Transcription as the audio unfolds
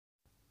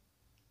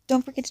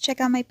Don't forget to check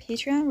out my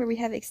Patreon where we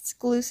have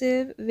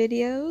exclusive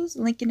videos,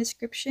 link in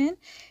description.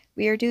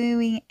 We are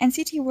doing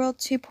NCT World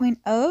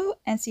 2.0,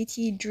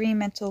 NCT Dream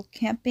Mental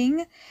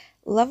Camping,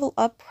 Level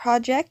Up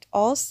Project,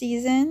 all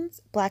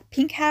seasons,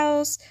 Blackpink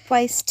House,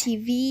 Twice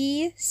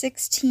TV,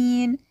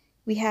 16.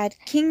 We had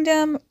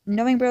Kingdom,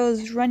 Knowing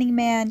Bros, Running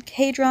Man,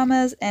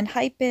 K-Dramas, and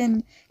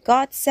Hypen,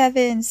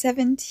 GOT7,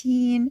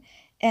 17,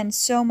 and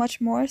so much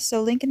more.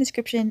 So link in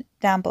description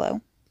down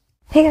below.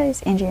 Hey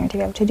guys, Angie here,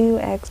 today to do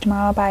X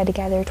Tomorrow by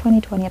Together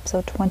 2020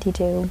 episode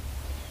 22.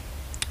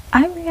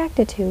 I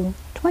reacted to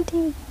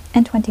 20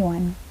 and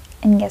 21,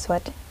 and guess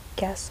what?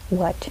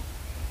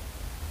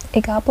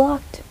 It got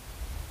blocked.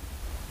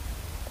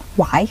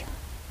 Why?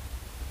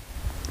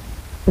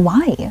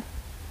 Why?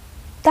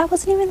 That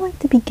wasn't even like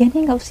the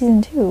beginning of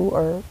season 2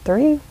 or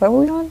 3. What were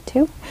we on?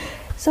 2?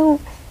 So,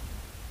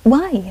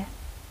 why?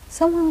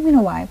 Someone let me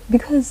know why.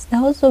 Because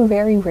that was a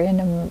very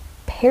random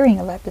pairing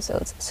of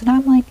episodes. So now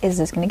I'm like, is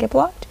this gonna get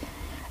blocked?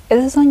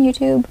 Is this on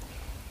YouTube?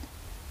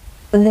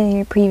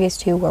 The previous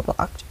 2 were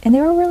blocked. And they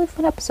were really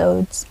fun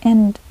episodes.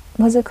 And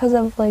was it because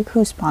of like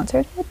who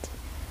sponsored it?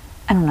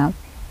 I don't know.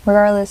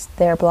 Regardless,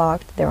 they're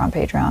blocked. They're on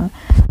Patreon.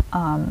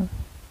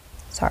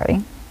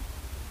 Sorry.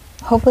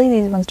 Hopefully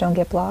these ones don't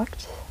get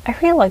blocked. I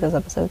really like those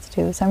episodes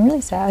too, so I'm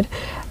really sad.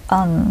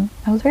 I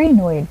was very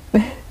annoyed.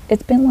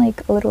 It's been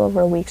like a little over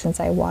a week since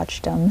I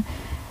watched them.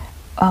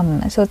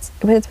 So it's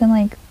been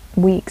like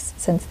weeks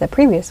since the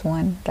previous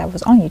one that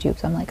was on YouTube.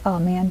 So I'm like, oh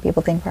man,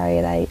 people think probably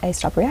that I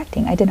stopped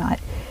reacting. I did not.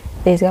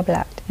 They just got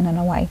blocked, and I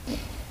don't know why.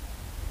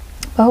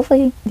 But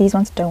hopefully these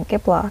ones don't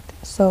get blocked.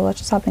 So let's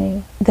just hop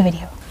into the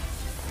video.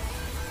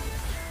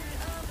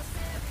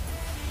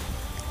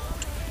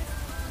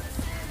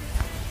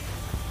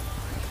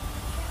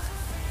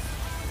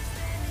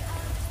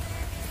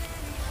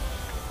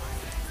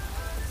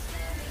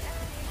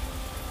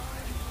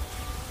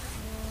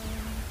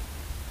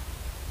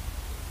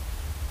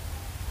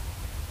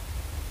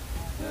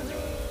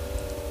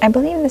 I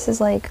believe this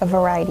is like a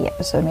variety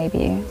episode,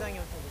 maybe.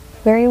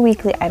 Very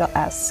Weekly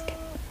Idol-esque.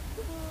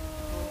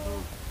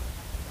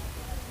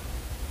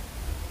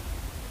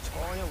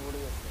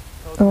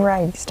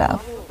 Variety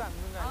stuff.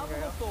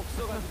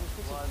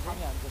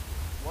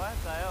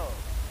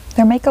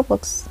 Their makeup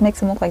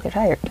makes them look like they're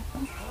tired.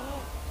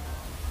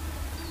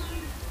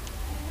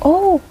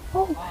 Oh,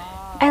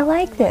 I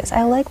like this.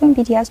 I like when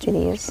BTS do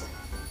these.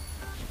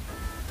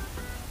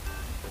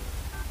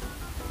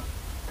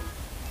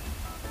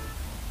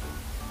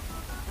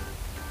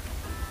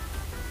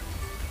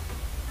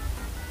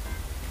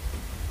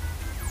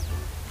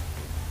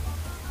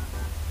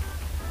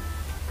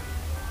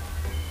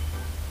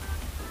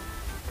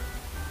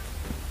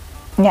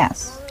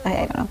 Yes,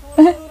 I don't know.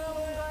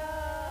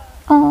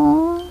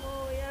 Aww.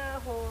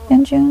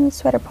 Yeonjun's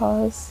sweater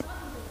paws.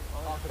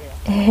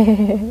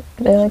 They're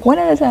like one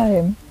at a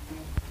time.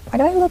 Why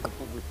do I look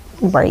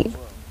bright?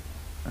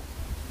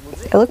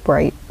 I look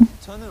bright.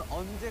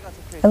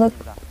 I look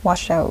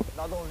washed out.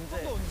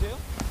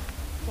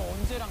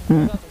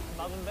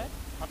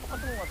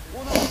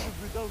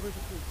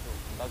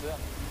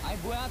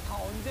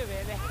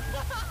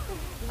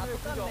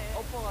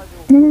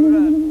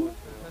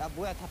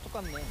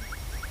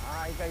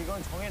 그러니까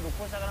이건 정해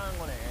놓고 시작을 하는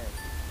거네.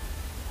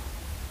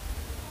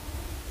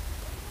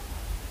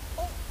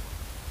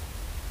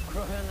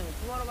 그러면은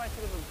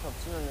투모로우바이투게더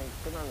겹치면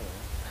끝나는 거네.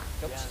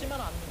 겹치지만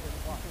않으면 되는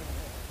거.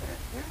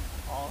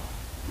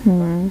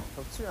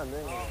 겹치면 안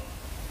되는 거.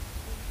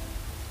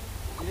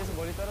 이래서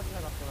머리 떨어뜨려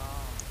놨구나.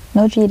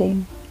 No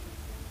cheating.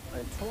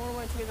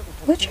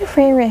 What's your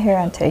favorite hair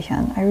on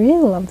Taehyun? I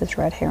really love this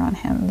red hair on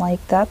him. Like,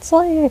 that's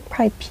like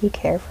probably peak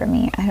hair for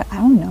me. I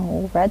don't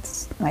know.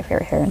 Red's my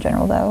favorite hair in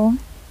general, though.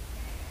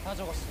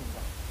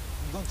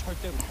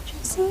 Did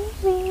you see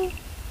me?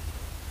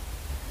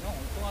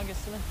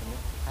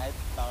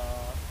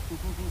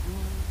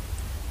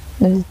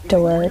 This is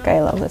dork. I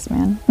love this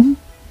man.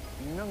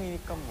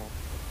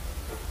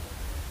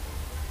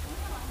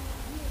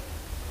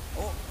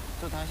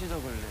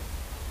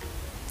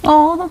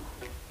 Aww.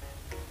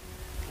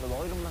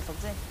 너 이름만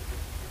썼지?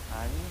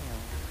 아니에요.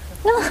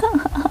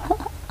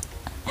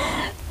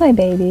 My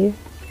baby.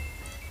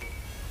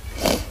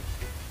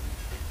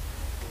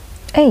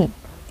 Hey.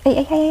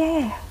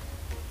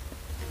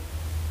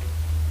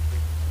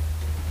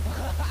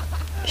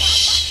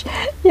 Shh.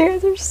 You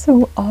guys are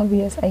so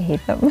obvious. I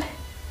hate them.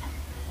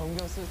 번경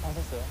다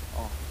썼어요.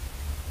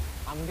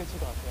 안 겹칠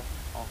것 같아요.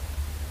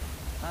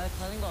 다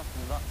다닌 것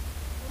같습니다.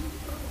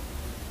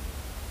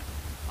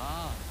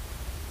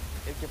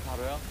 이렇게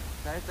바로요?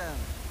 자, 일단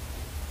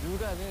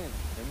누가는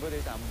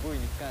멤버들이 안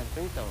보이니까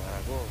좀 이따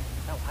말하고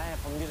그냥 봐야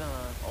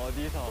번기잖아.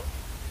 어디서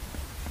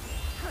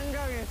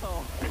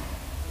한강에서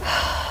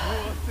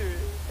무엇을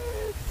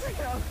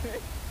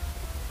수영을.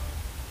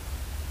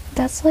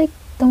 That's like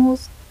the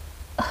most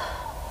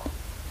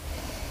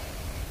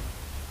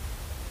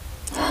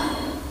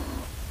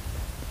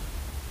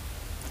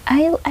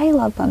I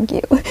love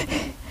Bongyu.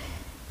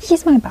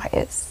 He's my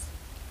bias.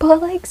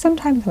 But like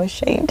sometimes I'm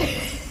ashamed.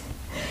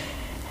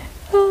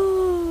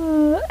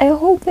 I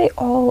hope they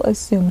all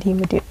assumed he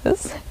would do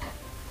this.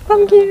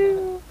 Thank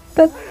you.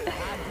 That's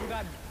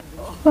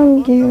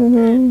thank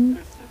you.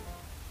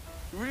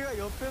 우리가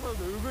옆에서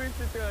놀고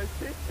있을 때가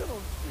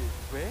실수없이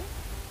왜?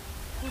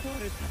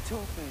 포도를 다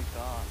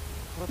채웠으니까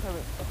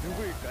그렇다면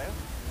누구일까요?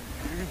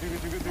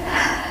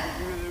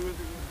 누구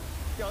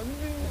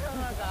연준이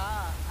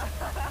형아가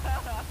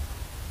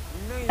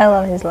I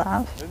love his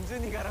laugh.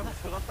 연준이가라고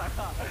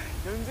적었다가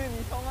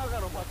연준이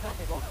형아가로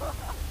바꿨어.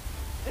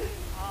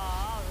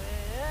 아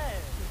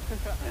왜?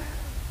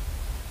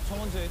 저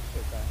먼저 해도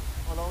될까요?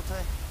 나부터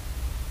해.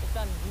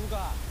 일단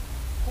누가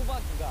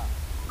호박이가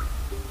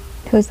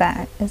Who's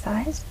that? Is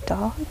that his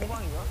dog?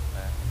 호박이가? 네.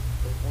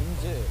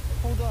 언제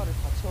포도알을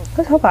다 채웠어?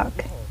 Who's 호박?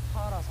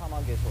 사하라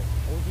사막에서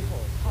어디서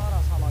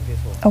사하라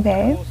사막에서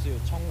Okay.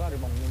 먹었어요. 정갈을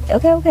먹는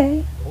Okay,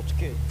 okay.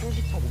 어떻게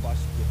쫄깃하고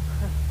맛있게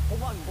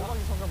호박이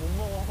정갈 못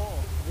먹어.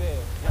 왜?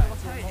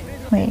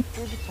 Wait.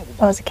 쫄깃하고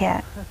Oh, it's a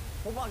cat.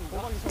 호박이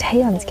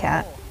Taeyeon's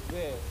cat.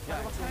 왜?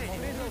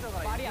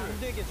 말이 안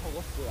되게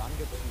적었어요. 안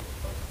겹치.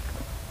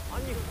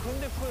 아니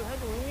근데 그걸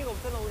해도 의미가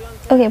없잖아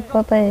우리한테. Okay,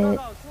 but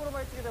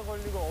슈퍼바이트에다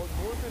걸리고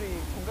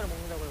무엇들이 정갈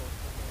먹는다고 해요.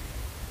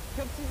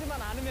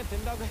 겹치지만 않으면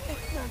된다고 해.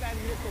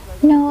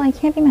 no, I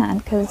can't be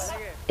mad because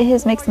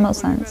his makes the most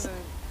sense.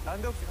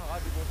 난데없이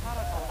가가지고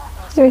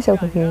He's really so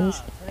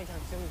confused. 저는 그냥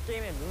지금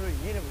게임의 룰을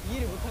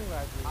이해를 못한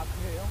거야. 아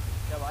그래요?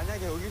 야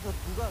만약에 여기서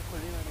누가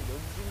걸리면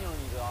연준이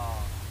형이가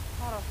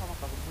사하라 사막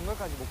가서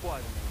정갈까지 먹고 와야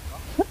된다니까?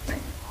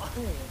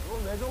 아니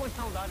넌왜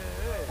저거냐고 나를.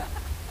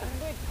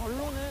 근데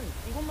결론은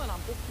이것만 안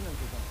뽑히면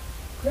되잖아.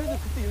 그래서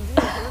그때 연준이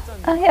형 걸렸잖아.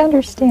 I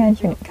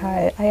understand you,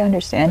 Kai. I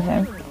understand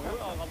him.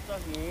 뭐야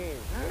갑자기.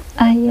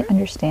 I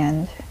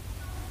understand.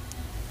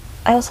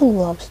 I also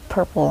love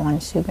purple on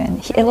Subin.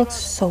 It looks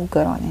so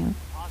good on him.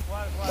 아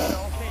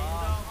좋아요 오케이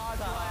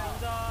인정.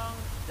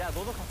 야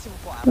너도 같이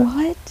먹고 알아.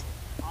 What?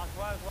 아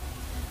좋아요.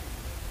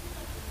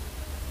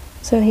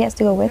 So he has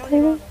to go with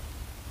her?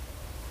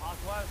 아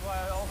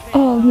좋아요 오케이.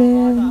 Oh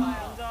man. 인정.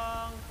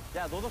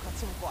 야 너도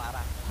같이 먹고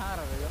알아.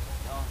 사하라를요?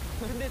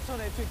 근데 전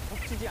애초에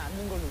겹치지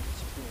않는 걸로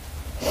집중해.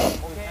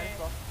 오케이.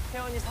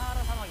 태연이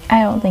사하라 사막.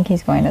 I don't think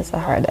he's going to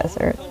Sahara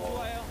Desert.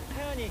 좋아요.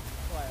 태연이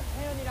좋아요.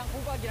 태연이랑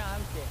호박이랑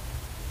함께.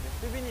 네,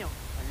 수빈이 형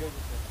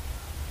알려주세요.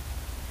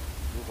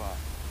 누가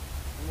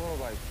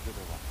스모어바이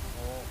주제도가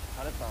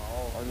잘했다.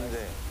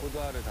 언제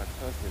포도알을 다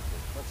채웠을 때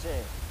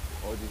그렇지.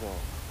 어디서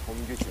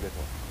범규 집에서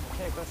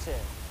오케이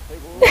그렇지.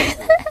 그리고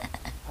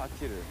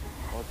파티를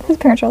His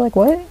parents are like,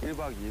 what?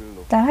 1박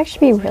 2일로 That'd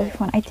actually be really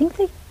fun. I think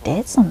they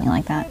did something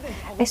like that.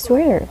 I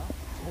swear.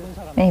 적은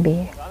사람.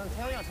 Maybe. 나는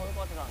태연이가 적을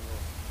것 같아서 안 돼.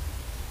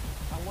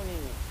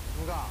 장본인이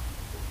누가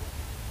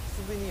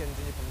수빈이,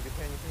 연준이, 범규,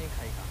 태연이, 훈이,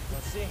 가이가.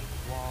 그렇지.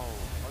 와우.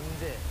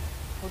 언제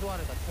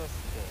포도알을 다 채웠을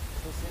때.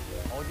 그렇지.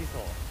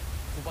 어디서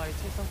두바이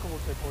 7성급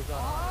호텔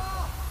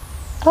버즈하나.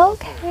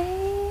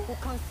 Okay.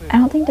 호캉스. I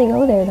don't think they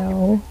go there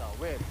though.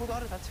 왜?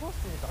 포도알을 다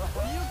채웠으니까.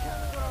 이렇게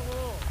하는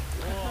거라고.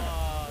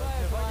 우와.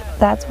 대박이다.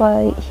 That's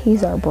why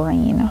he's our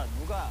brain.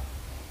 누가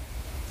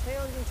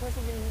최연준,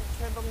 최수빈,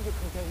 최범규,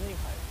 금태훈이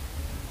가요.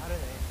 다르네.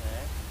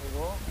 네.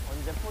 그리고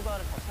언제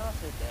포도알을 다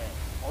채웠을 때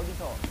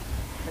어디서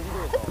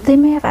제주도에서 They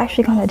may have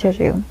actually gone to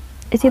Jeju.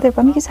 It's either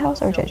Bumgy's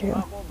house or Jeju.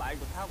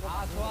 말도 타고.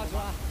 아 좋아.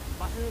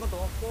 맛있는 것도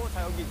먹고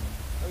자 여기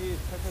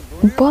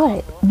이렇게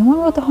But no one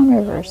wrote the home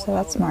river, so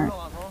that's smart.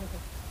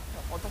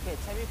 어떻게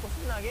재밌고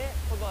신나게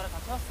포도알을 다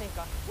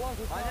채웠으니까.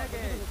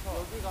 만약에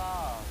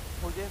여기가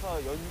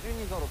거기에서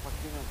연준이가로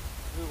바뀌면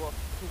그리고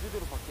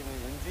제주도로 바뀌면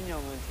연준이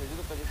형은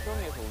제주도까지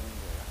수영해서 오는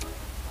거예요.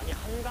 아니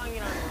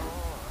한강이라며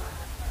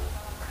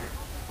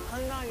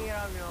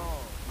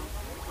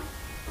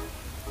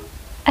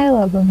I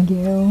love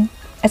Bumgyu.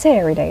 I say it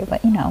every day,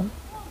 but you know.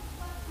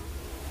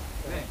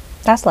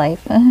 That's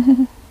life.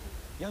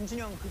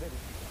 연준이 형 그대로.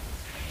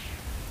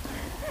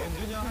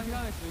 연준이 형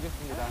한강을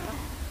즐겼습니다.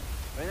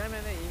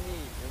 왜냐면은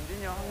이미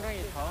연준이 형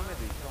한강이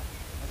다음에도 있어.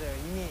 맞아요.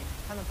 이미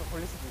하나 더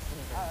걸릴 수도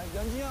있으니까. 아,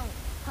 연준이 형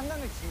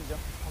한강을 즐기죠.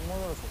 밥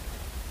먹으러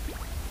좋고.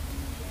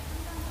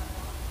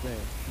 네.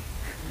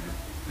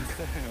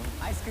 있어요.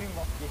 아이스크림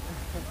먹기.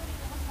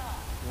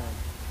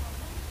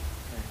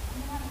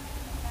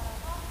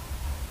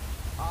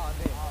 아,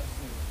 네. 아,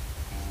 좋습니다.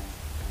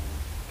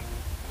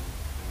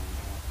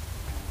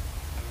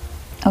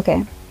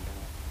 Okay.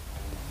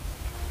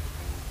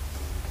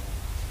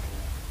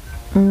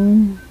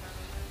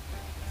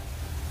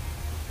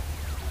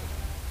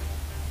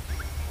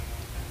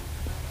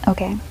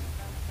 Okay.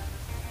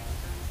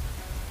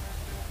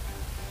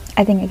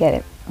 I think I get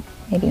it.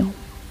 Maybe.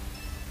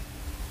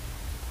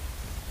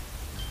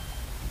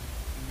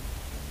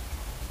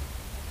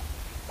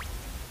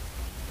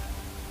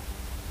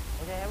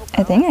 오케이, 해볼까요?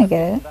 I think I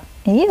get it.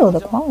 Ew, the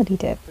quality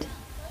dipped.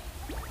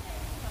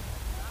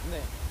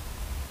 네.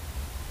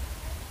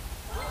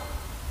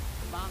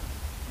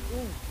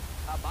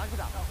 아,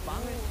 막이다.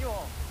 막을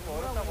씌워.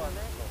 어렵다고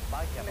하네.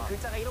 막이야, 막.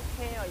 글자가 이렇게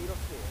해야 이렇게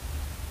해요.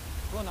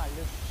 그건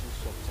알려주실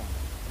수 없지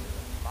않아요?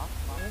 막?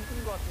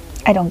 막은 거 같은 거.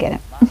 I don't get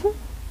it.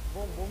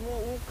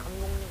 뭐뭐오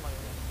감독님 막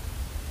이런.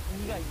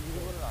 이가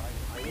이름을 알아요.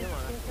 아, 이름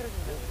알아. 힌트를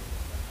준대.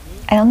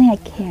 I don't think I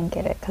can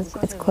get it because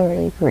it's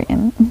clearly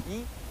Korean. 2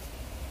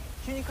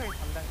 휴니컬이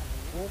담당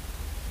감독님 5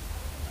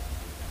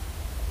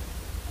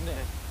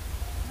 네.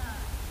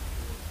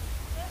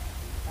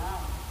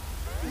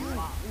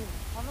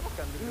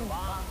 하나밖에 안 들려.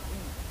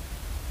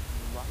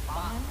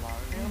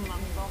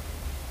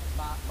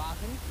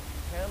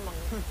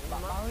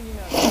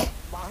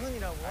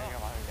 마흔이라고요?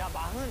 야,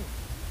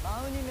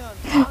 마흔이면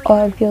Oh,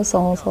 I feel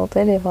so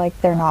insulted if like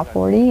they're not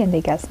 40 and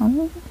they guess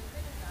something.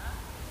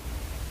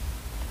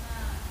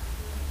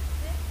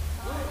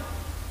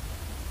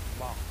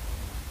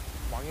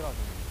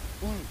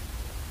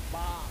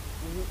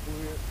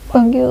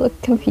 Bung, you look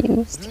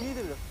confused. 눈이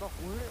들렸어.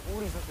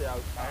 울 있었어요. 야, 울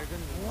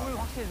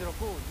확실히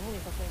들었고 눈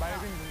있었어요.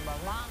 맑은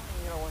눈망울?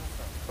 망이라고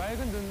하셨어요.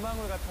 맑은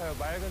눈망울 같아요.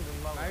 맑은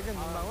눈망울. 맑은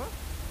눈망울?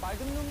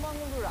 맑은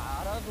눈망울을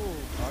알아도.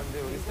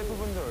 근데 우리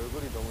스태프분들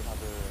얼굴이 너무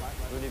다들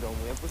눈이 너무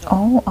예쁘셔.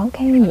 Oh,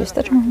 okay, use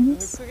the 눈을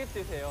terms. 크게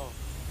뜨세요.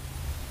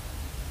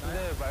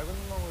 근데 맑은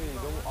눈망울이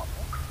너무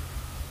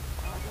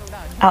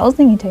I was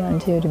thinking Taeyeon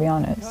too, to be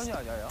honest. 태연이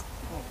아니야?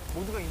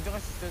 모두가 인정할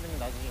수 있어야 되면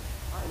나중에.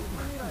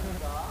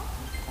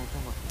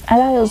 I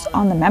thought it was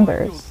on the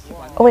members.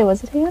 Oh wait,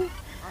 was it Taeyeon?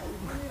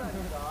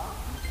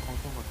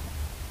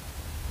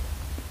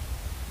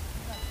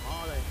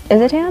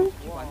 Is it Taeyeon?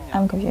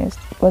 I'm confused.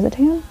 Was it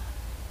Taeyeon?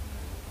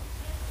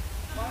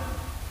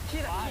 키다 키.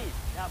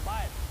 야,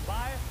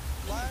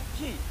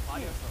 키.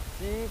 말이었어.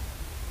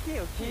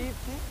 키요, 키.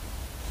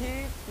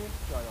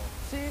 좋아요.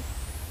 10. 야,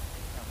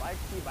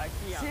 말키.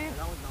 10.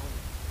 나오지.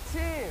 10.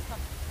 3,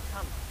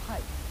 8.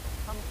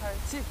 3, 8.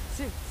 10.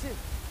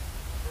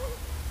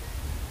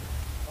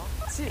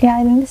 Yeah,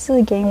 I think this is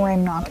a game where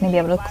I'm not going to be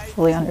able to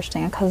fully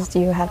understand because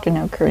you have to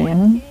know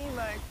Korean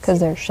because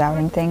they're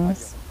shouting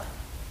things.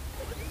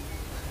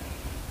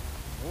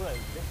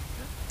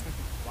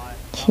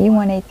 Key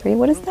 183,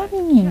 what does that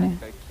mean?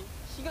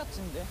 키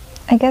같은데?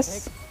 I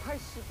guess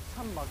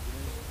 183 막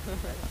이런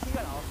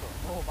키가 나왔어.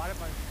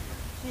 말해봐.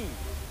 키.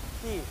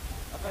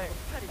 아까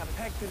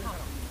 100 들은 사람.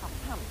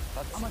 3.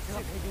 아마 제가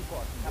 100일 것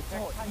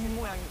같은데. 이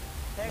모양이.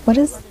 what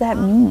does that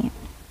mean?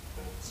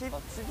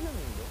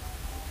 10이었는데?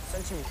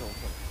 센티미터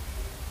오케이.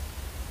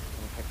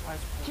 180.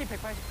 키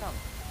 183.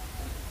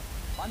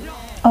 맞냐?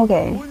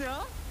 Okay,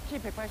 뭐냐? 키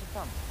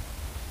 183.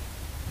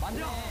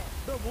 맞냐?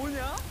 너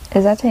뭐냐?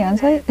 is that Taeyeon's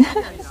height?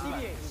 183.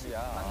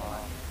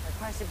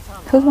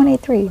 Who's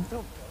 183?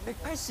 저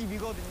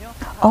 180이거든요.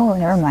 Oh,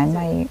 never mind.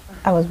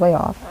 I was way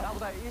off.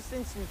 나보다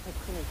 1cm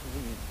크는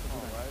그분이 있어.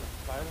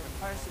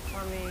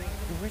 183이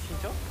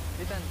누구시죠?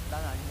 일단 난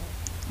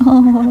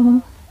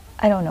아니야.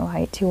 I don't know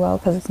height too well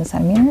because it's in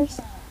centimeters.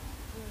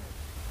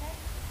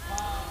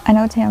 I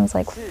know Taeyeon's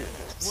like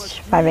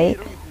 5'8",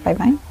 5'9". I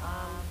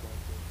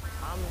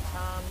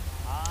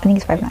think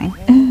he's 5'9".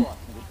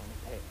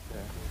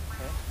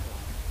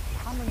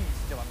 함은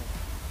진짜 맞는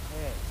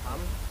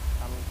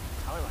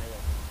잠을 많이 잤어.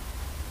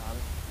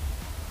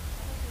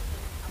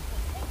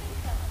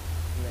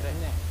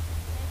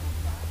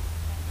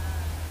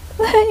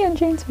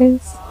 Yeonjun's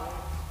face.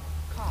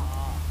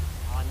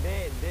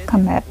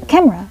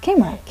 Camera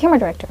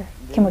director.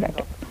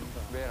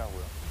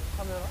 왜라고요?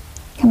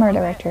 Camera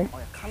director.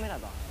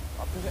 카메라다.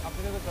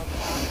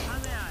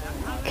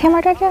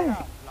 Camera director.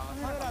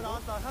 카메라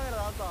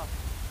나왔다.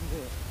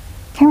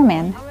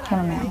 Cameraman.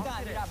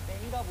 아니라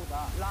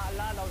맹가보다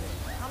나오네.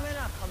 카메라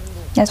감독.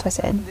 That's what I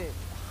said. 근데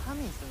함이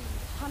있었는데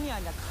함이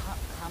아니라 감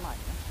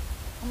아니야?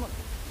 한번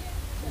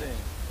네.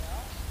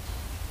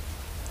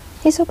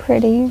 He's so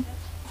pretty.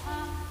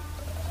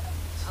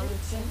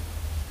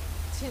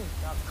 친.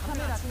 야,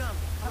 카메라 친함.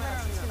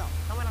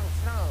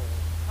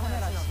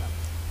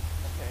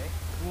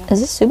 오케이. Is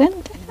this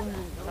Subin? 자,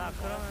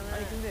 그러면은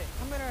아니 근데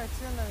카메라를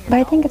친한다는 게 But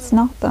I think it's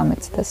not them.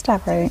 It's the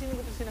staff, right? 치는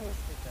것도 친한 걸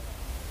수도 있잖아.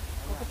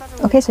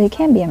 Okay, so he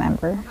can be a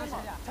member.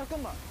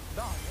 잠깐만.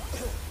 나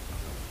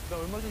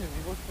얼마 전에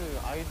위버스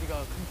아이디가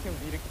금캠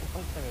이렇게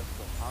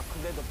 183이었어. 아,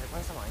 근데 너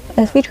 183 아니야?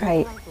 Let's retry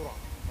it.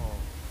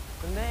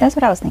 근데 That's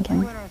what I was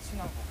thinking. 카메라를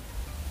친하고.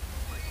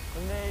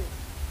 근데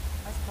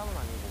 83은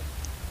아니고.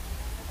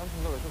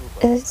 한번 더 외쳐볼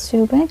거야. Is it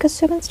Subin? Because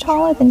Subin's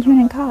taller than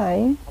Yoon and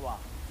Kai 봐봐.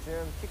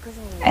 지금 키 크신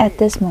분이 at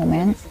this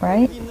moment,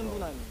 right? 여기 있는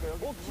분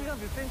아니에요? 키가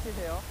몇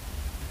센치세요?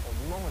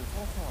 눈망울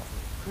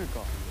청청하세요.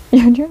 그러니까.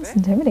 Yeonjun's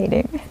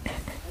intimidating.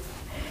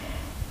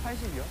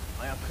 80이요?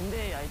 아야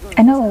근데 야 이거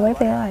I know, what if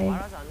they lie?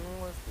 말하지 않는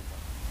걸 수도 있잖아.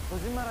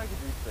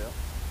 거짓말하기도 있어요.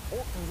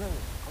 잠시만요.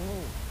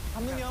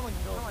 감독님 한번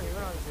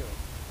일어나주세요.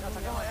 야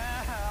잠깐만.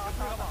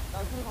 앞으로 가봐.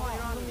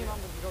 감독님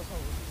한번 일어서.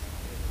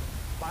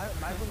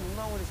 맑은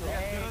눈망울이죠. 야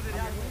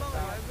눈망울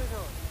맑으셔.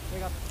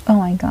 제가 Oh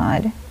my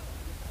god.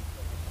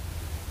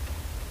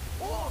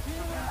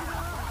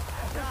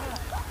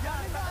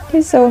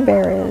 He's so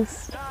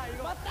embarrassed.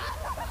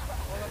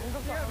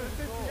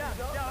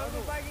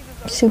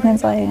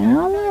 Subin's like, I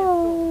don't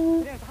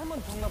know. 그냥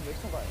한번 정답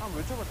외쳐봐요. 한번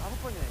외쳐봐.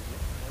 5번이야 이게.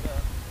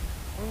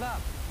 맞아요.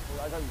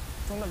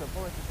 정답 몇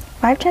번 외치죠?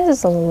 5 chances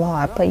is a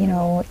lot, but you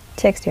know,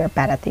 TXT are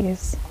bad at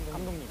these.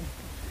 감독님.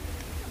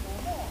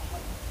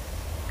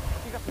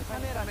 키가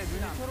카메라에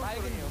눈이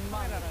초록색이에요.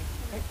 카메라랑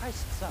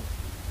 183.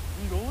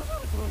 너무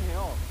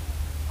초롱초롱해요.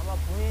 아마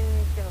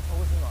본인께서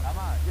적으신 거 같아요.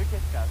 아마 이렇게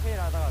했을까?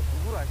 회의를 하다가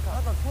누구로 할까?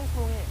 하다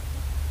초롱초롱해.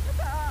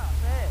 됐다!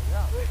 네,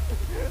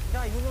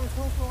 야, 이 정도면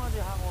초롱초롱하지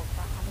하고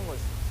딱 하는 거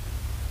있어.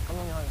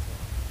 감독님 하겠어요.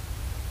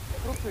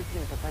 프로필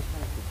팀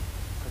 183개.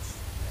 그렇지.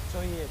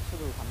 저희의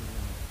투도를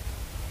감독님.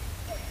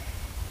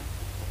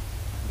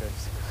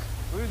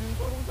 왜 눈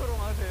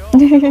초롱초롱 하세요?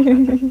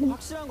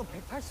 확실한 거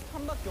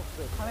 183밖에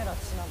없어요. 카메라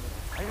친하고.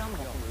 자리 한번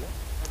바꿔볼래?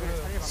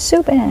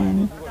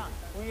 Subin.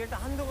 우리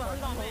일단 한두 번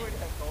한다음 거울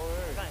일단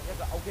거울.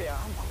 약간 오케이,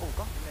 한번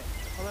바꿔볼까? 네.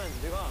 그러면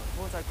내가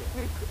두 번째 할게.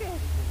 왜 크게 해?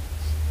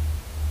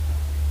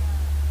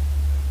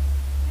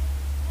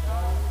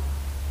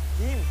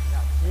 김.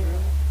 야,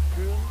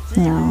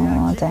 김.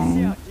 No,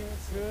 dang.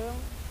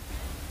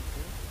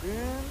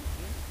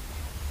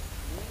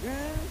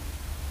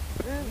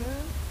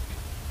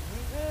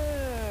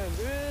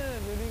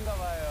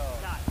 은인가봐요.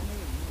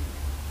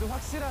 좀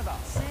확실하다.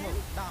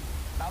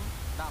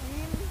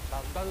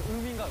 나도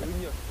음인가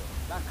은이었어.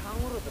 나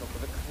강으로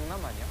들었거든.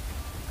 강남 아니야?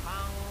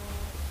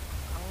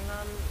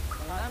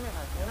 강남에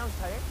가. 강남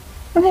스타일?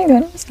 Oh my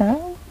goodness,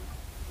 no.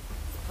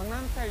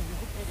 강남 스타일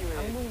뮤직비디오에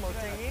강북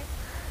멋쟁이?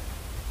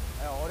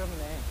 야,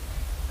 어렵네.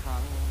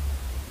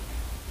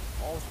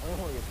 전혀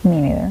모르겠어. Me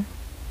neither.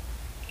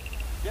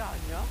 야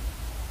아니야?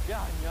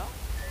 야 아니야?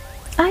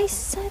 I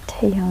said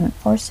Taehyun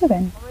or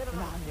Subin.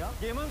 나 아니야?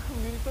 얘만큼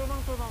눈이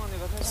똘망똘망한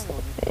애가 세상에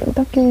어디 있어?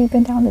 Look, we've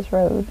been down this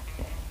road.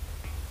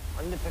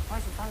 아, 근데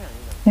 183이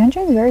아니다.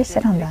 Yeonjun's very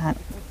set on that.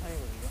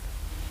 183이거든요.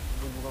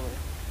 누가 그래?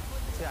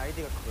 제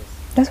아이디가 그거였어.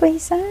 That's what he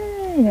일단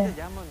said.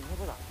 얘 한번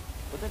해보자.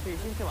 어차피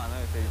힌트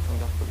많아요. 제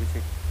정답도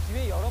뮤직.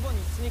 기회 여러 번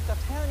있으니까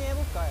태연이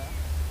해볼까요?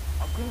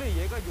 아 근데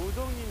얘가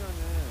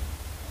요정이면은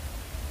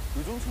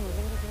요정처럼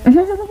생기긴 해.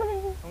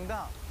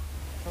 정답.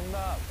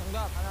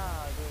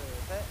 하나, 둘,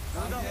 셋.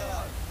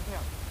 정답이야.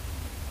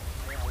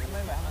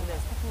 근데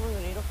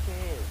스태프분들이 이렇게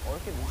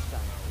어렵게 누시지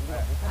않아요. 우리가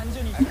못하는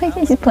단순히 I think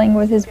he's playing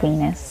with his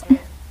penis.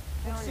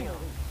 태연이가.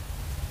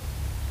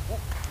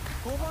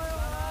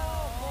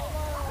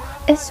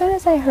 As soon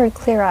as I heard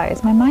Clear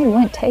Eyes, my mind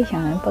went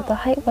Taehyun, but the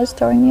height was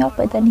throwing me off.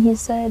 But then he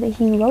said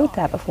he wrote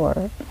that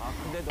before,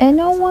 and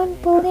no one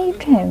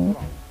believed him.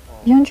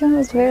 Yeonjun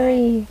was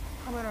very.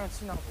 카메라를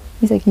친하고.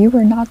 He's like, you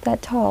were not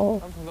that tall,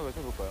 다음 정답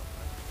외쳐볼까요?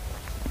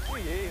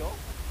 왜 얘예요?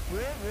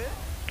 왜?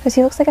 because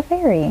he looks like a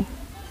fairy.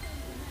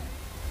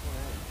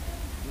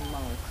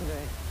 민망을 크네.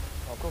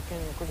 그렇긴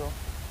그죠.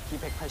 기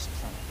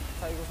 183.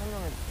 자, 이거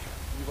설명해 주세요.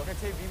 그러니까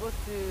제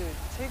위버스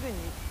최근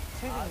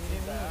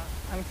이름이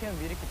강태현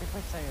미리키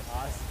 183이었어요.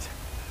 아, 진짜.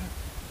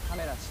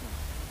 카메라 친하.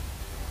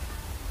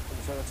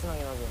 그래도 저희가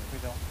친하긴 하죠.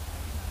 그죠?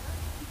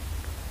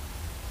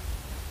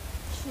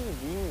 키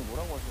미임이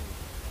뭐라고 하시는 거죠?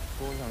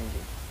 좋은 향기?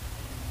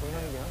 좋은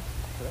향기야?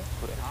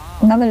 그래? 아,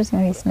 Now they're just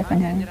gonna be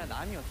sniffing 남이 him. 아니라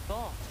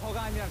남이었어?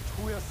 저가 아니라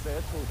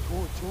조였어요.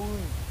 좋은.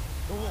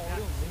 너무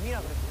어려운 미미라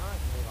그랬구나,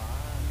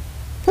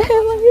 Look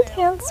at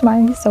Taehyun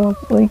smiling, so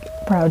like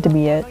proud to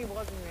be it. 조정이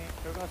뭐가 중요해?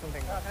 결과가 좀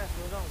된 거야. 그냥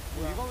조정.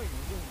 이거면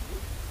요즘이지?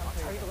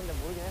 자기도 근데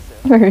모르긴 했어요.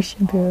 Very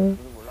shampoo.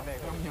 너도 몰라? 네,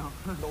 그럼요.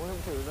 너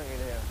오늘부터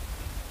요정이래 해요.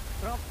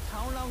 그럼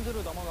다음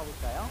라운드로 넘어가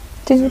볼까요?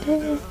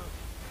 Doo-doo.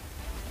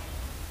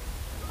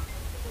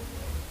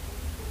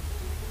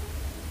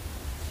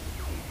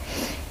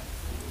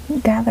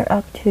 Gather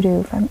up to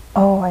do from.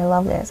 Oh, I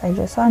love this. I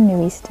just saw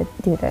Nuis to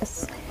do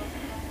this.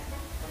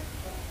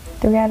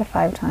 3 out of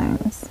 5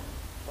 times.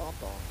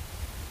 나왔다.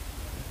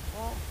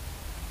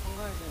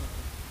 건강해지니까.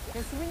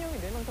 그냥 수빈이 형이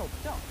내면 더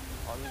없죠?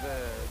 안돼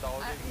나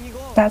어제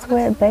이거. That's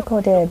what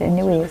Baeko did in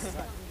Nuis.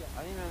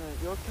 아니면은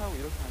이렇게 하고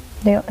이렇게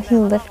하는 거 He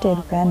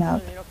lifted Ben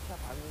up 이렇게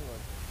받는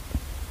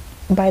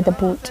거지. by the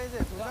boot,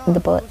 the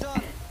butt.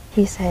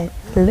 He said,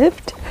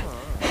 lift?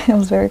 It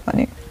was very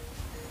funny.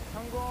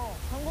 성공!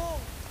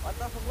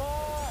 왔다, 성공!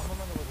 한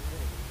번만 더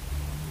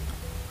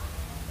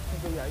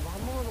힘들겠네. 야, 이거 한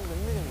번만 더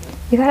힘들겠네.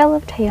 You gotta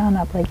lift Taeyeon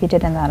up like you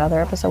did in that other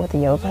episode with the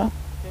yoga.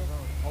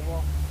 어버.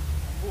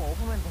 뭐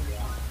어버면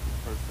된대요.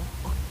 벌써?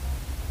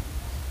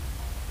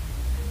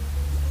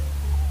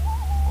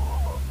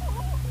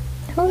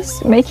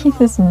 Who's making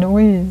this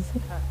noise?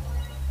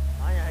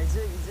 아니야,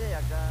 이제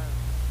약간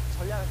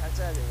전략을 잘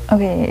짜야 돼. 이거.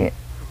 Okay,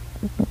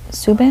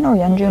 Subin or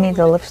Yeonju need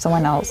to lift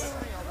someone else.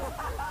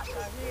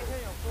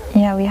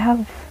 Yeah, we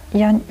have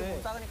Yeon.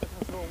 작으니까 좀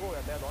들어오고,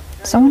 야, 내가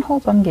너한테 Someone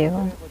hold Bungyu.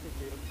 내가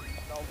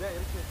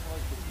이렇게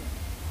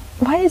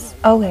잡아줄게. Why is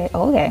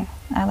okay?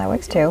 That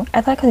works too.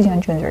 I thought because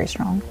Yeonju is very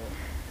strong.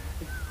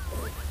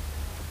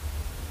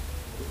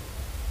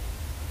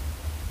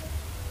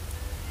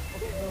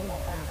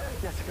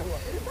 야, 잠깐만.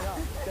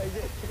 야,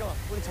 이제 잠깐만.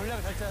 우리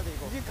전략을 잘 짜야 돼,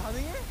 이거. 이게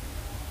가능해?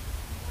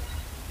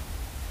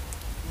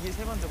 이게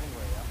 3번 접은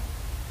거예요?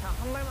 그냥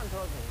한 발만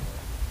들어도 되는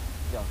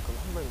거야. 야, 그럼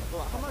한 발만.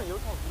 그럼 한 발만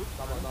이렇게 하고 이렇게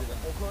나봐.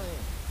 그러네.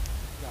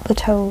 The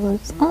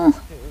toes.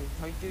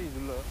 자기끼리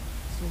눌러요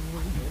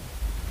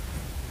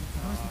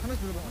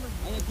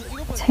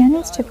Taeyeon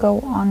needs to go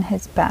on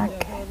his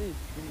back.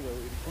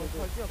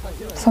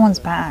 Someone's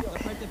back.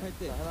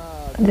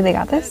 Do they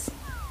got this?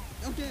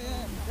 오케이,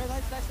 야,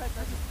 나이스.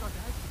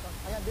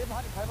 아니야, 내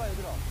발이 밟아,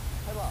 얘들아.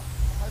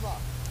 밟아.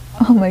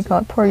 Oh my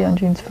god, poor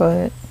Yeonjun's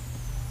foot.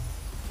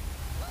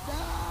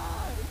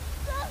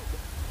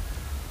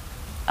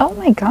 Oh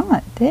my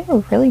god, they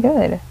were really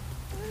good.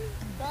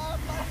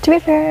 To be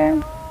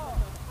fair,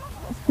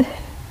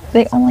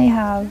 they only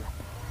have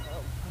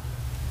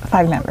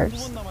 5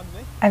 members.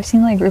 I've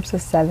seen like groups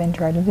of 7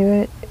 try to do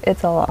it.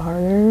 It's a lot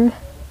harder.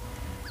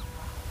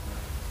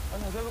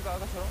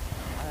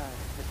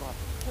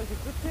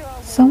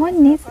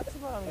 Someone needs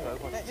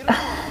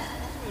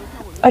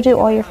do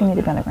all your feet need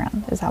to be on the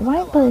ground. Is that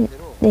why? But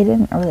they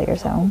didn't earlier,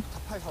 so.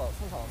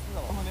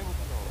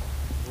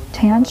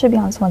 Tan should be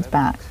on someone's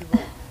back.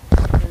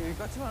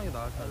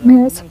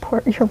 May I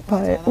support your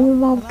butt? We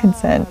love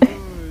consent.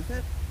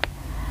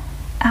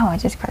 Ow, I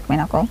just cracked my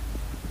knuckle.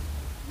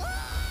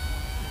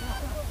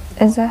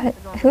 Is that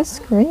who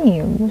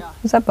screamed?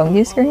 Was that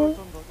Bongyu scream?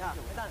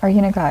 Or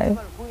Hinakai?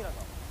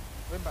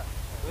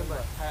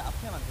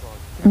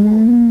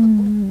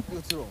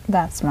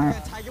 That's smart.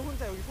 자기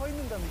혼자 여기 서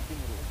있는다는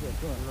느낌으로.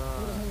 하나,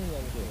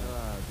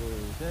 둘,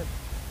 셋.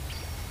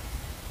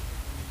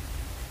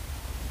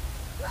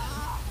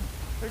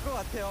 될 것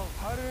같아요.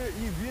 발을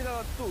이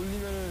위에다가 또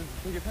올리면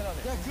되게 편하네.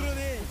 야,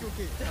 그러네.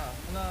 오케이. 자,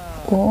 하나,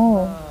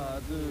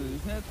 둘,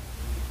 셋.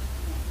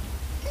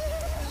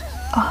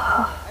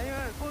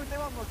 아니면 손을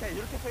떼면 한번 그냥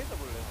이렇게 서 있어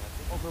볼래?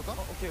 그럴까?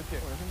 오케이.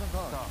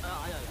 괜찮다. 자,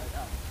 아니야.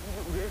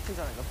 우리 이렇게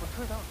잖아. 옆으로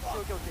틀자.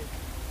 오케이.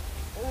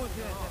 오,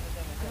 네.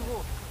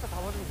 그리고 각자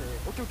잡아주면 돼.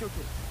 오케이.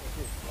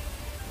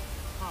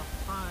 5,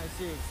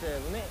 6, 7,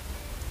 8.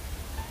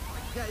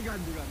 야, 이거 안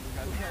돼.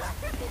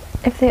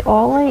 If they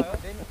all like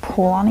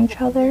pull on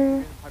each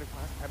other,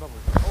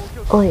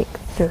 like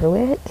through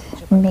it,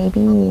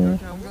 maybe.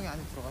 공경이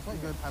안에 들어가서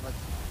이걸 밟아줘.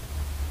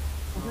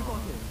 될 것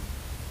같아.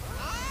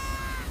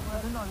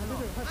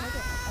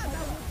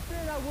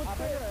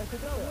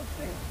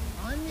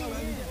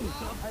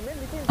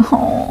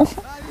 Oh,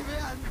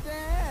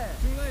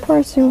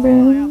 poor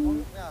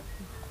Subin.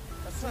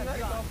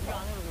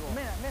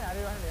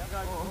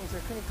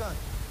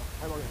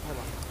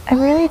 I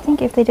really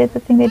think if they did the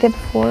thing they did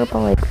before,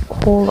 but like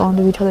hold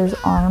onto each other's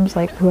arms,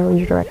 like whoever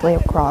you're directly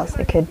across,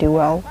 it could do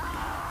well.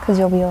 Because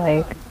you'll be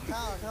like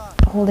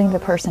holding the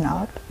person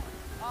up.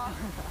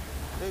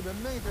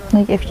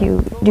 Like if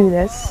you do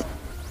this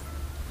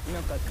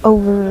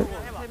over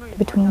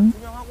between.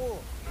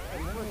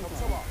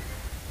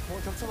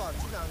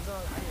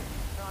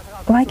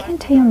 Why can't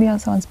Taeyong be on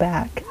someone's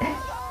back?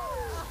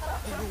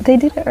 They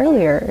did it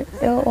earlier.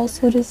 It'll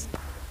also just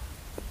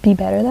be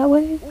better that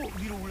way.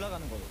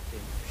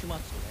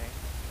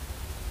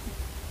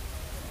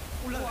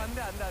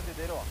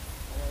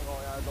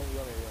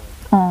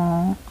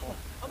 Aww.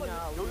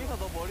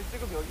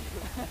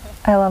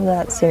 I love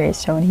that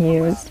serious tone he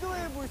used.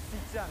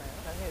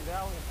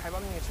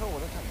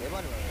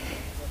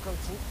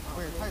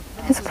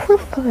 His poor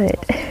foot.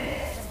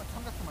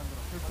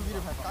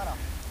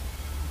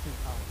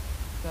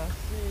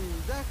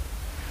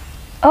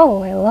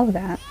 Oh, I love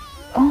that.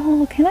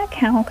 Oh, can that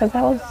count? Because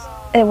that was...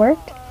 It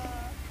worked?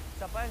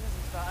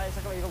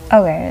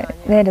 Okay,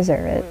 they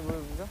deserve it.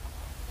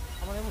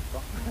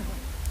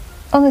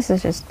 Oh, this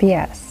is just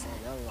BS.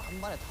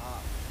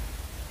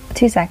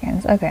 2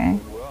 seconds, okay.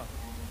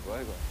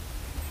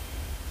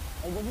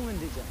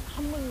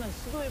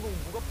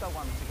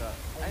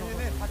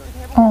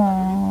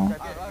 Oh,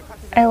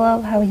 I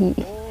love how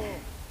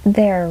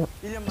they're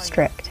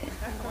strict.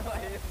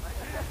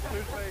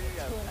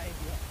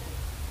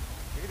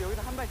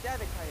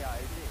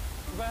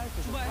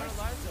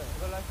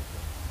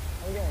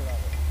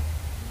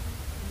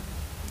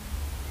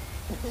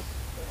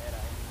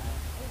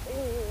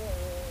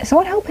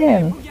 Someone help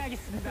him!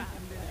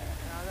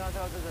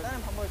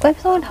 If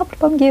someone helped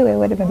Bongyu, it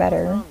would have been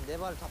better.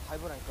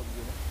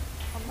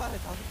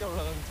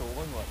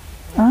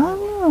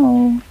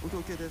 Oh,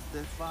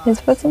 his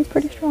foot seems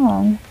pretty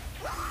strong.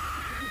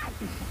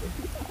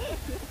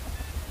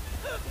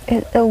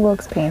 It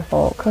looks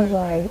painful, cause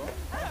like...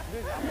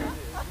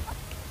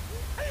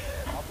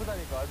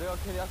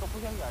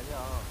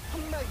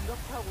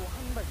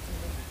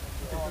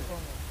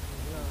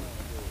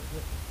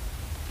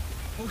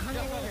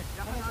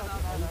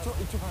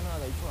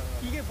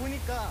 이게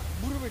보니까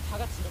무릎을 다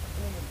같이 이렇게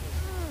보면 돼.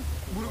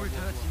 무릎을 다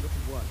같이 이렇게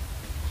모아.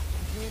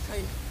 그러니까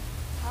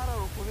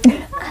사라로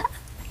보내니까.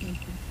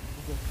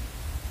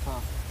 자,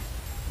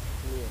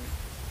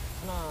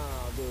 하나,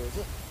 둘,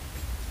 셋.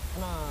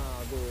 하나,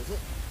 둘, 셋.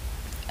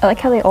 I like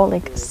how they all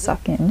like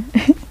suck in.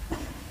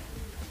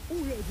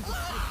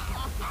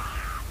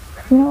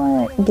 You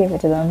know what? Give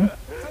it to them.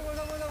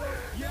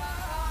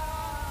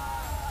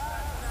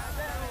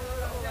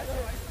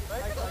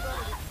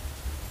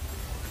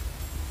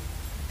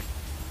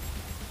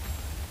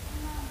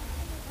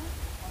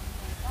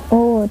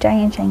 Oh,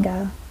 giant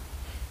Jenga.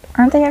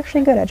 Aren't they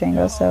actually good at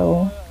Jenga?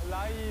 So,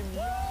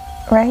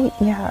 right?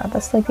 Yeah,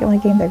 that's like the only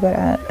game they're good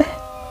at.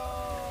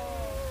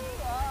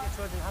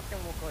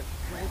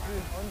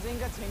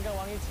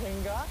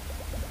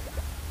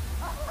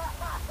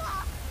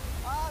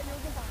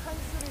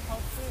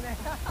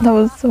 That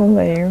was so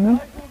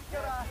lame.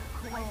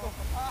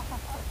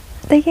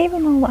 They gave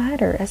him a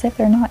ladder as if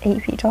they're not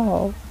 8 feet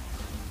tall.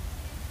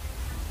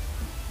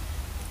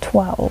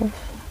 12.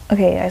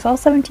 Okay, I saw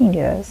 17 do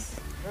this.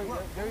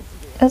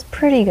 That's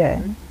pretty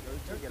good.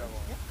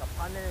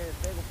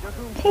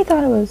 He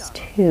thought it was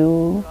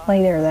 2.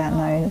 Like, they were that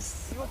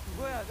nice. 이거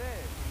그거 해야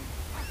돼.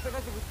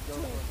 그래가지고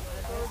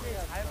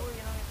잘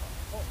보이긴 하겠다.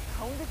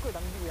 가운데 걸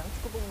남기고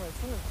양쪽 거 뽑으면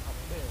손은 다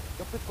가면 돼.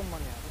 옆에 것만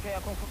해야 돼. 오케이,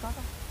 그럼 그렇게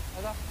하자.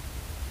 가자.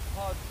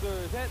 하나,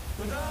 둘, 셋.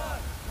 도전!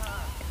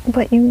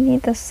 But you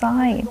need the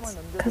sides,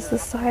 because the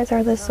sides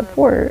are the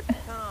support.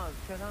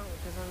 계산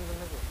좀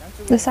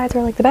해줘. The sides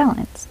are like the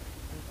balance.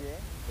 2개,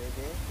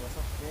 4개,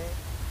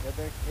 6개,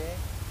 8개,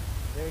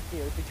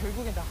 10개, 10개.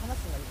 결국엔 다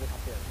하나씩 남기고 다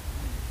빼야 돼.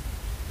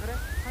 그래?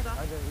 하자.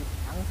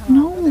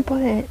 No,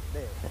 but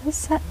the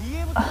set.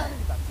 위에부터 하는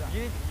게 낫지 않아?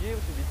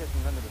 위에부터 밑에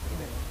중간으로 들어.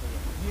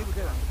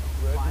 위에부터 하는 게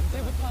낫지.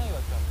 밑에부터 하는 게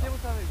낫지 않아?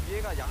 밑에부터 하면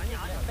위에가 양이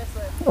안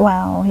뺐어요.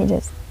 Wow, he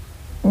just.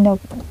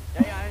 Nope.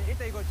 야,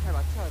 일단 이거 잘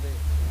맞춰야 돼.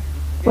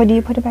 What, do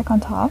you put it back on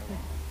top?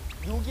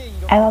 여기에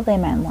이렇게. I thought they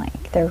meant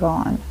like they're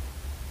gone.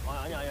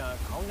 아니야.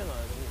 가운데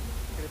놔야지.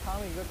 그래,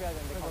 다음에 이걸 빼야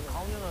되는데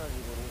가운데 놔야지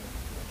이거를.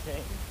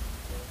 오케이.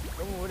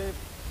 너무 오래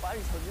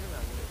빨리 저지르면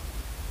안 돼.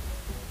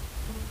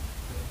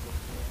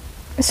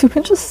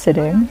 Subin just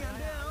sitting.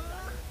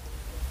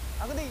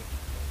 아 근데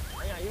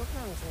아니야 이렇게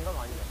하면 정답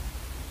아니야.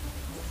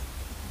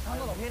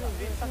 상관없어.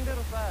 위에는 상대로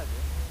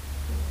써야지.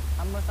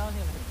 한번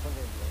싸우시면 될 건데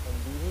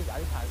미리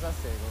아직 안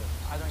쌌어요 이거.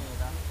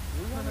 과정입니다.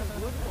 이거는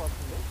보여줄 것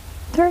같은데?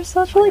 They're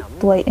such like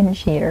blatant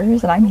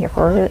cheaters, and I'm here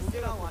for it.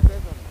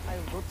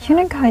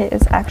 Huninkai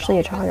is actually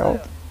a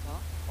child.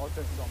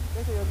 어쩔 수 없어.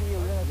 그래서 여기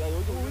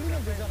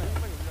올리면 되잖아요.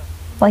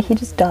 Like, he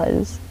just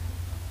does.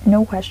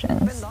 No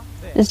questions.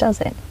 Just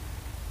does it.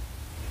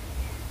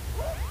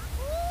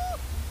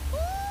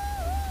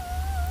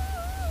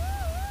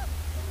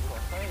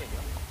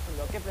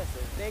 몇 개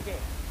뺐어요? 4개.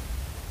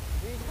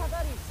 이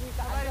사다리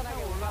있으니까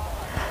안전하게 올라가.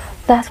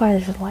 That's why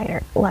there's a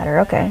ladder.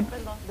 Okay.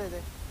 뺀다.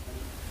 네네.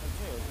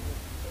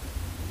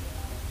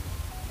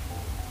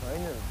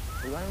 저희는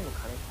이거 하는 거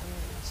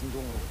가능합니다.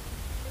 진동으로.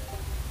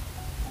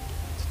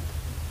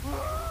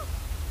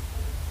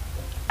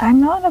 I'm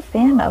not a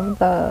fan of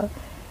the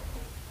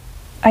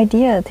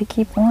idea to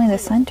keep only the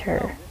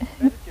center,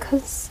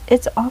 because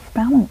it's off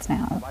balance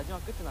now.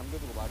 마지막 끝에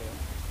남겨두고 말해요.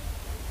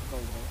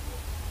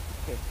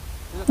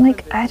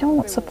 Like, I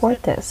don't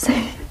support this.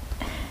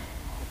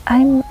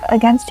 I'm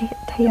against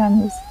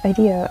Taeyeon's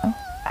idea.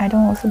 I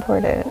don't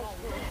support it.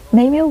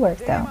 Maybe it'll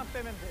work though.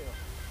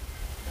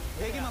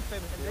 4개만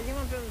빼면 돼,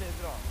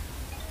 얘들아.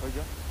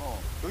 여기요?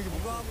 여기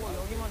무거워하고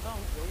여기만 빼면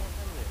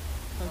돼.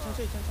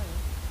 천천히.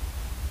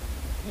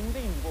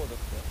 굉장히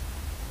무거워졌어요.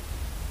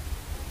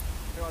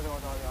 들어가.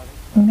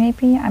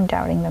 Maybe I'm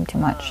doubting them too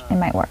much. It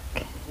might work.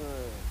 둘,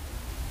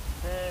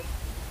 셋,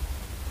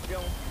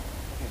 뿅.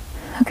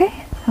 Okay.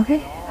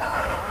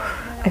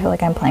 I feel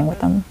like I'm playing with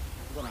them.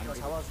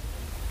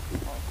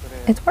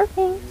 It's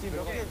working.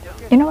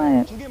 You know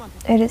what?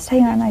 It is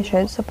Taeyeon I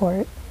should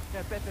support.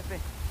 빼.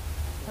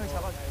 형이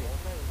잡아줄게.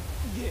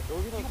 이게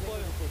여기서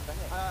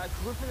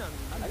그걸 빼면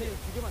안 돼. 아니,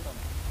 2개만 잡아.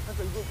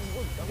 그러니까 이거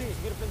양쪽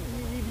 2개를 빼면 돼.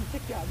 이 밑에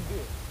게 안 돼.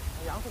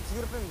 양쪽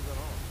 2개를 빼면 되잖아.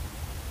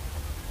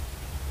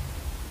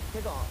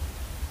 걔가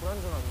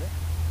불안전한데?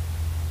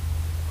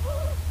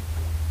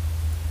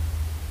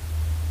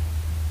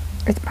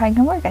 It's probably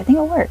gonna work. I think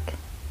it'll work.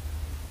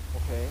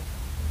 오케이.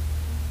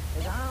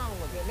 이제 하나 남은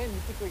거지. 맨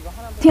밑에 거 이거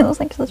하나 빼. He looks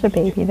like such a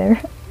baby there.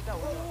 일단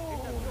오자.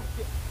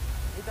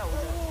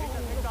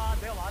 그러니까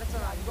내가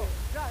말했잖아. 이거.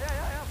 야,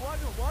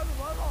 뭐하노?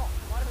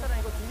 말했잖아.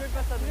 이거 2개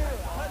뺐어야 된다.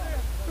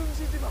 좀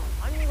쉬지 마.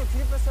 아니, 이거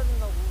 2개 뺐어야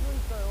된다고.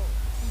 그러니까요.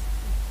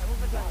 잘못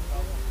뺐잖아.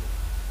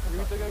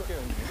 여기 떠게 할게요.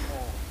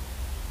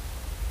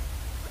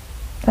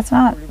 That's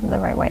not the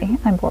right way.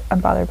 I'm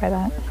bothered by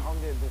that.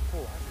 가운데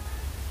놓고.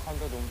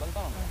 가운데 너무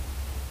단단하다.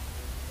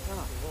 현아,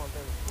 이거만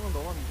빼면. 형은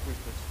너만 믿고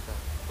있어, 진짜.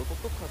 너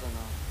똑똑하잖아.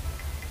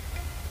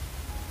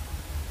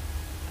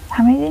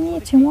 How many did he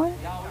need? 2 more?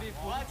 야, 우리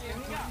뭐하지?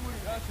 야,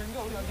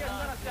 젠가 우리 완전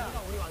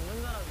잘했다. 우리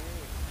완전 잘하지.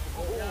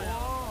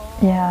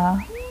 Yeah.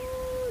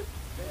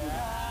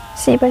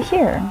 See, but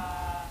here,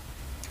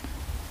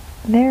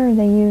 there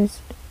they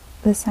used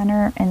the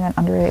center, and then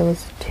under it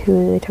was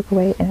 2 they took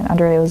away, and then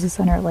under it was the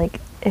center.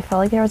 Like, it felt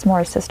like there was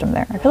more system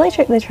there. I feel like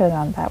they tried it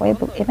on that way,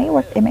 but it may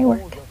work.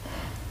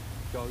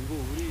 야, 이거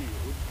우리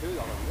대회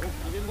나가는데?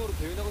 이 멤버로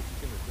대회 나갈 수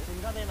있겠는데?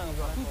 젠가대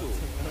나가면 그죠?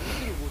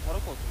 우리끼리 뭐 잘할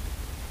것 같은데?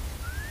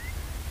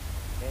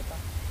 내가?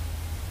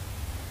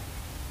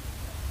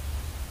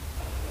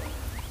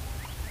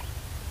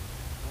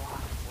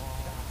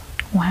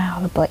 Wow,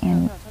 the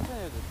blatant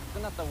천천히 해도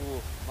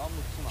끝났다고 마음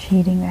먹지 마.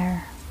 cheating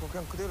there.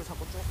 그냥 그대로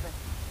잡고 쭉 빼.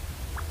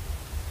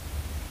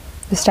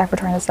 The staff were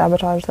trying to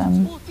sabotage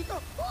them.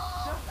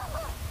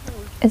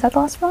 Is that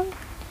the last one?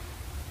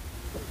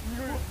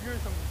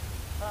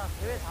 자,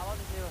 대회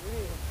잡아주세요.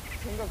 우리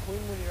젠가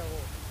고인물이라고.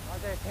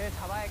 네, 대회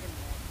잡아야겠네.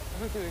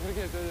 그렇게 늦지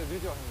마.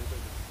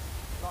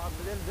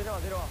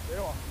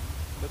 내려와.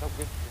 내가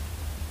잡고 있을게.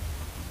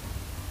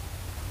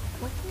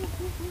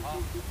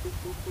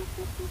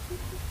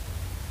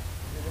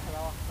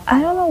 I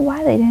don't know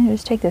why they didn't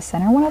just take the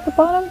center one at the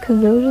bottom,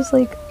 because it was just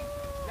like,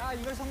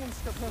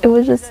 it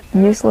was just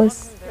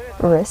useless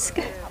risk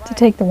to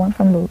take the one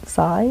from the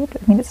side.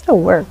 I mean, it still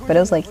worked, but it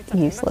was like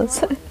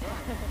useless.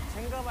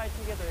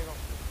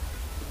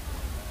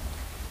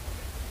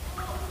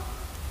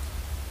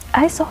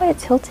 I saw it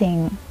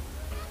tilting.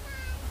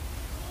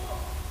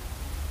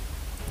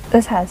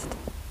 This has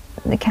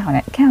to count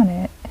it, count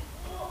it.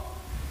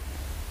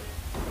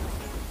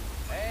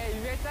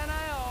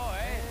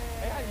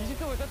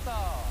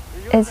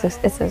 It's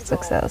a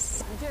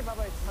success.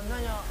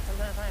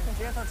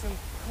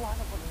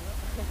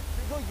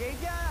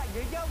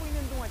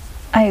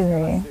 I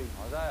agree.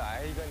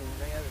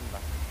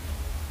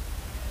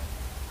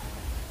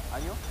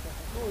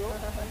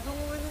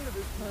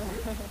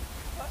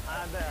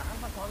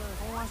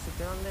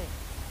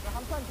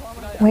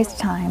 Waste of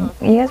time.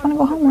 You guys want to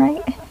go home,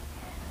 right?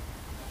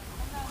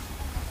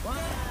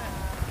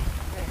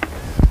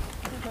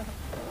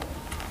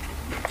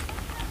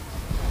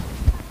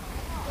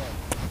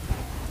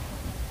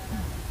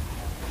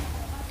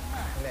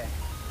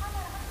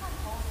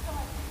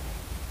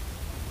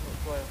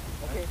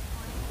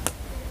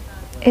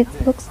 It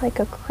looks like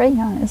a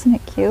crayon, isn't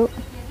it cute?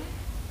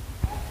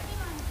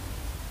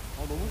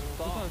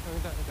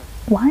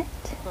 What?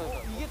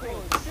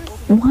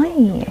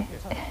 Why?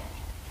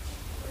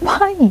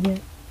 Why?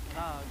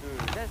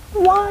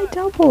 Why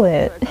double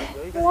it?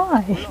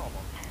 Why?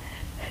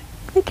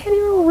 They can't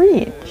even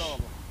reach.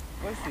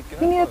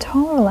 We need a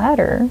taller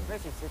ladder.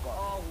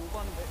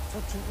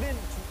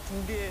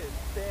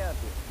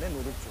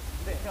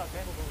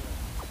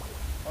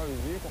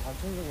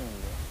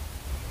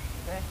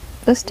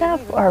 The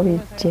staff are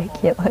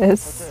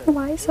ridiculous.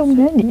 Why so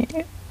many?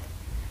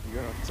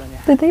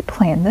 Did they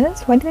plan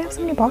this? Why do they have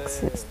so many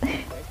boxes?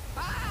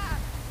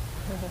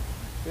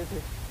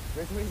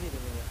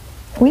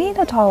 We need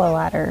a taller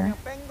ladder,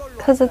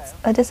 because it's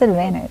a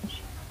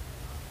disadvantage.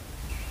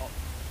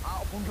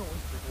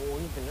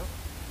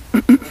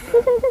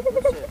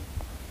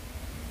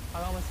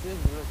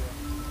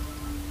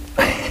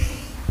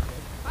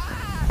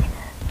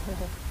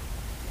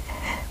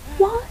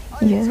 Why?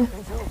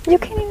 You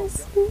can't even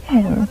see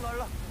him.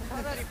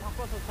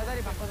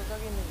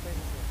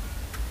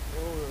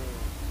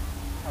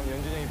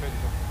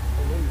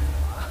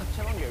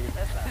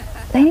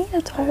 They need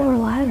a taller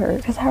ladder,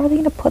 because how are they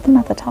going to put them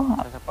at the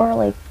top? Or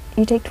like,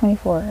 you take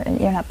 24 and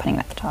you're not putting them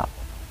at the top,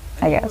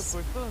 I guess.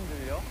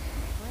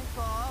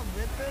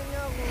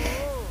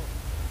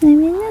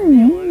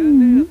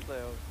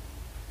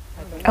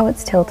 Oh,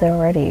 it's tilted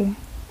already.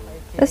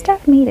 The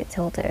staff made it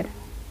tilted.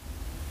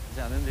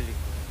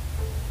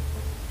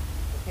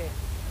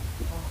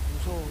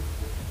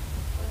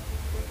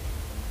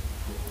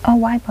 Oh,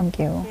 why bump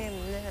you?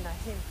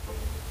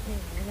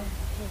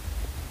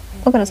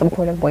 Look at a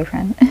supportive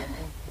boyfriend.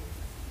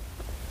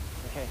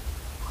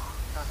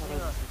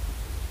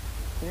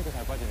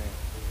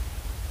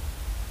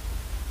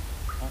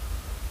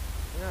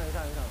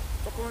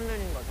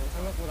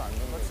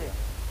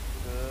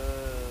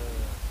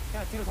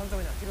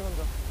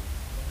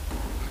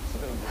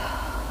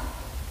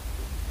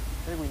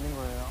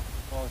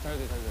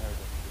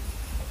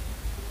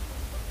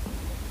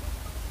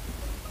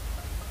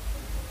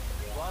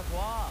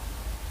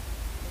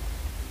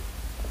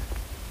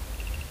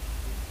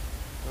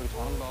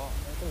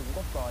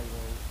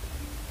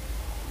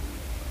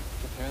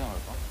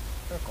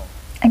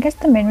 I guess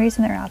the main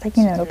reason they're not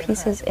taking the middle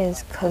pieces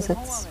is because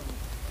it's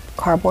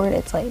cardboard.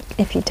 It's like,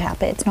 if you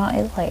tap it, it's not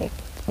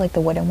like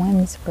the wooden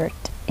ones where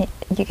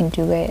you can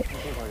do it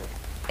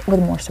with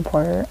more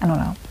support. I don't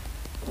know.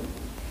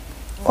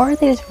 Or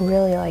they just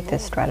really like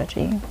this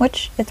strategy,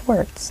 which it's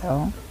worked,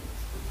 so.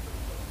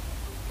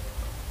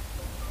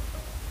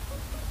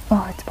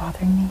 Oh, it's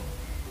bothering me.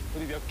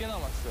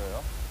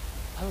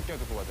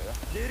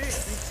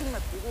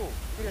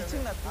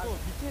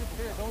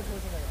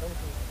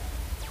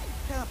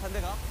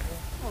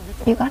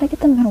 You gotta get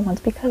the middle ones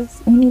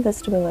because you need the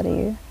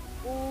stability.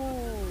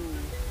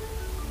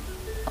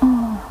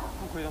 Oh.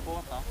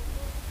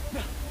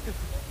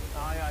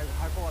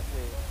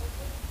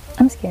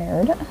 I'm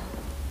scared.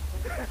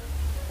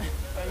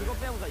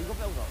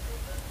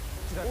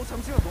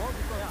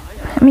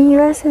 I mean, you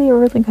guys said you were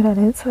really good at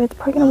it, so it's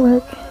probably gonna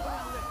work.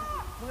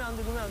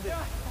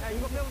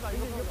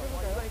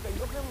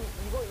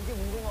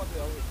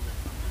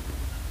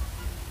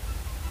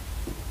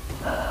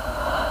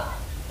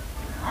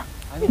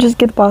 Just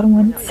get the bottom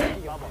ones.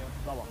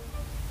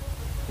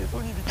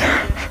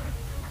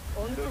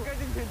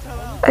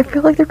 I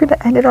feel like they're gonna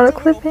end it on a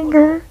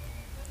cliffhanger.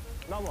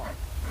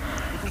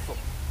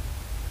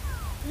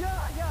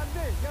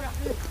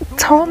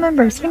 Tall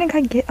members, you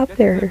gotta get up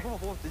there.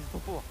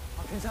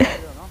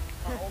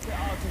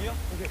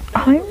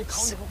 I'm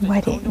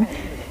sweating.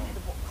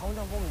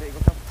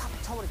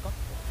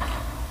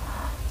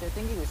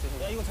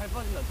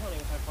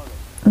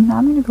 Now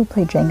I'm gonna go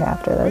play Jenga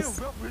after this.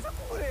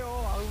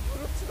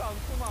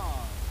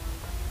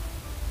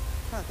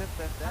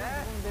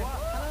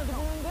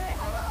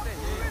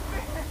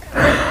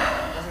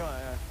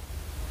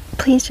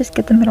 Please just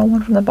get the middle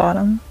one from the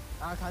bottom.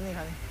 아 가니.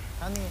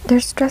 They're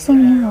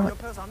stressing me out.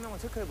 옆에서 한 명만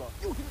체크해봐.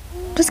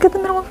 Just get the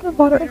middle one from the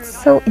bottom. It's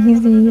so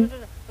easy.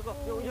 잠깐,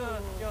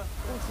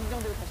 좀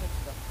진정되고 다시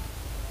합시다.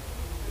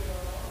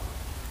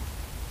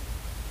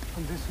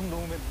 내 손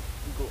너무 맨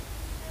이거.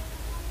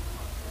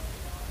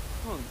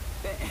 손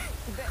네.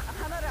 근데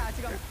하나를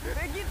아직 안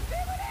빼기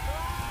때문에.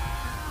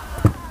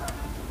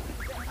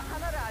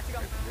 하나를 아직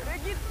안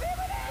빼기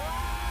때문에.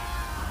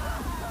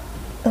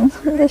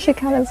 This should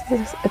count as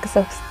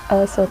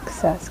a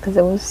success because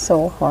it was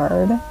so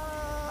hard.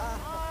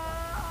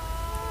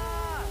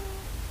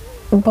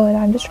 But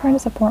I'm just trying to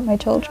support my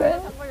children.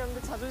 정말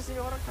연극 자존심이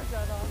허락하지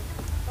않아.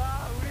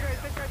 우리가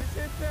이때까지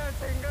실패할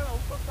생각은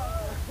없었다.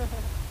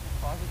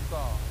 아쉽다.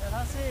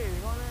 사실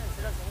이거는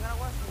진짜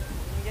장난하고 할 수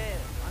있는 게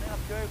안에가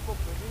비어있고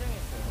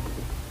불균형했어요.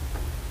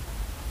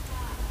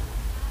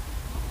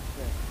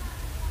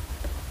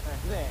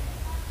 네.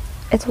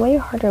 It's way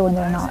harder when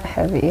they're not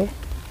heavy.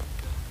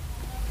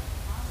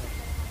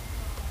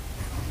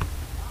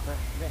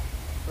 네.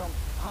 그럼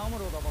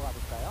다음으로 넘어가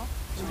볼까요?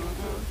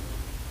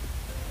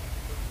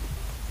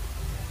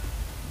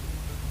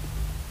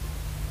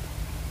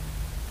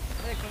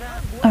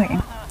 Okay,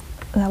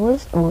 that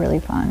was really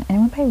fun and it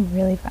went by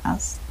really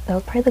fast. That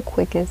was probably the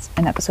quickest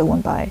an episode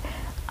went by.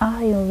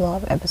 I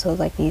love episodes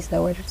like these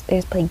though where they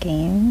just play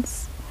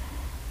games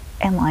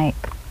and like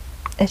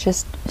it's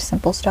just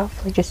simple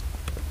stuff,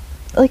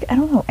 like I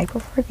don't know, I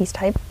prefer these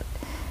type,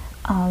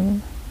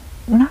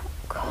 not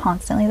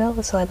constantly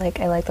though, so I like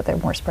that they're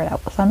more spread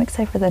out. So I'm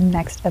excited for the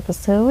next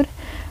episode,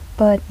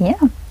 but yeah,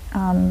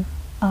 I'm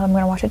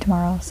gonna watch it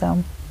tomorrow,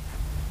 so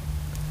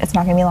it's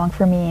not gonna be long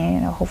for me, and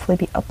it'll hopefully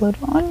be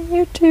uploaded on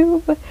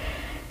YouTube.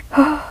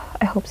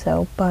 I hope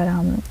so, but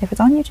if it's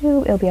on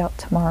YouTube, it'll be out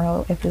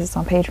tomorrow. If this is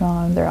on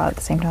Patreon, they're out at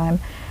the same time.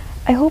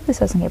 I hope this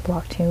doesn't get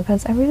blocked too,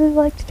 because I really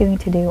liked doing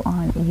To-Do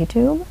on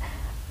YouTube.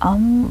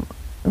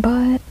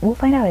 But we'll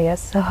find out, I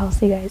guess. So I'll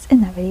see you guys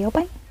in that video.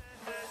 Bye.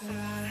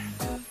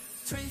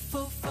 3,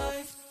 4,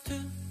 5,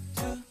 2,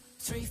 2,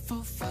 3,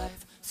 4,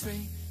 5,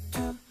 3,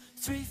 2,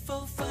 3,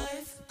 4, 5.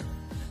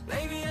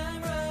 Baby,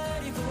 I'm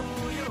ready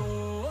for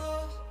you.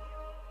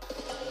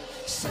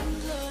 山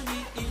和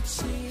你一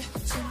起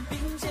肩并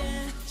肩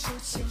手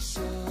牵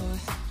手，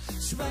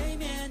是外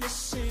面的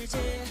世